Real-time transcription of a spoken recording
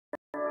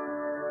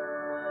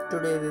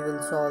Today we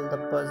will solve the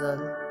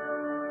puzzle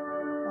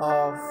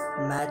of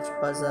match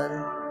puzzle.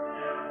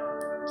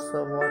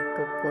 So what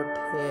to put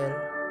here?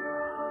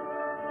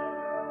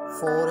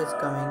 4 is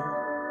coming.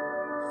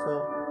 So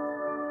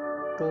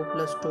 2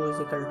 plus 2 is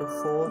equal to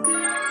 4.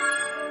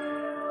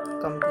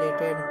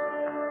 Completed.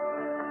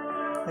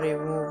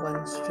 Remove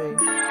one string.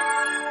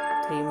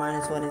 3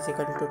 minus 1 is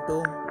equal to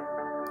 2.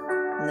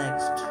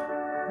 Next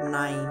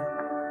 9.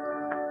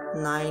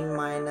 9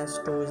 minus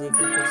 2 is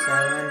equal to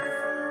 7.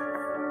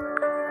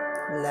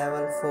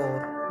 Level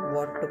 4.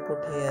 What to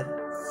put here?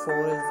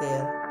 4 is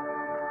there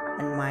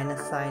and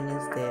minus sign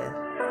is there.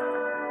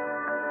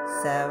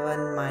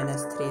 7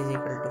 minus 3 is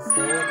equal to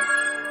 4.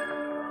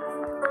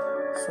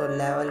 So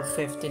level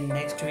 5th in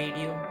next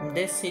video.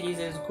 This series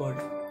is good.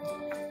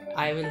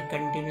 I will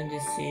continue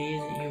this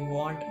series you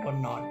want or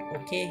not,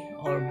 okay?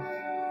 Or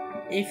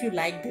if you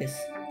like this,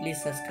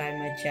 please subscribe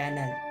my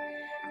channel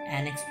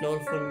and explore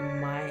for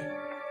my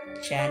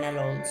channel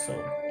also,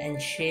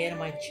 and share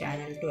my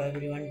channel to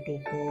everyone to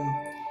whom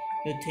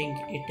you think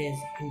it is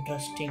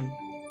interesting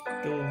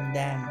to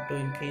them to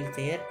increase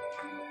their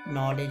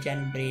knowledge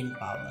and brain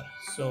power.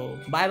 So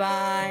bye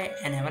bye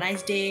and have a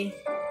nice day.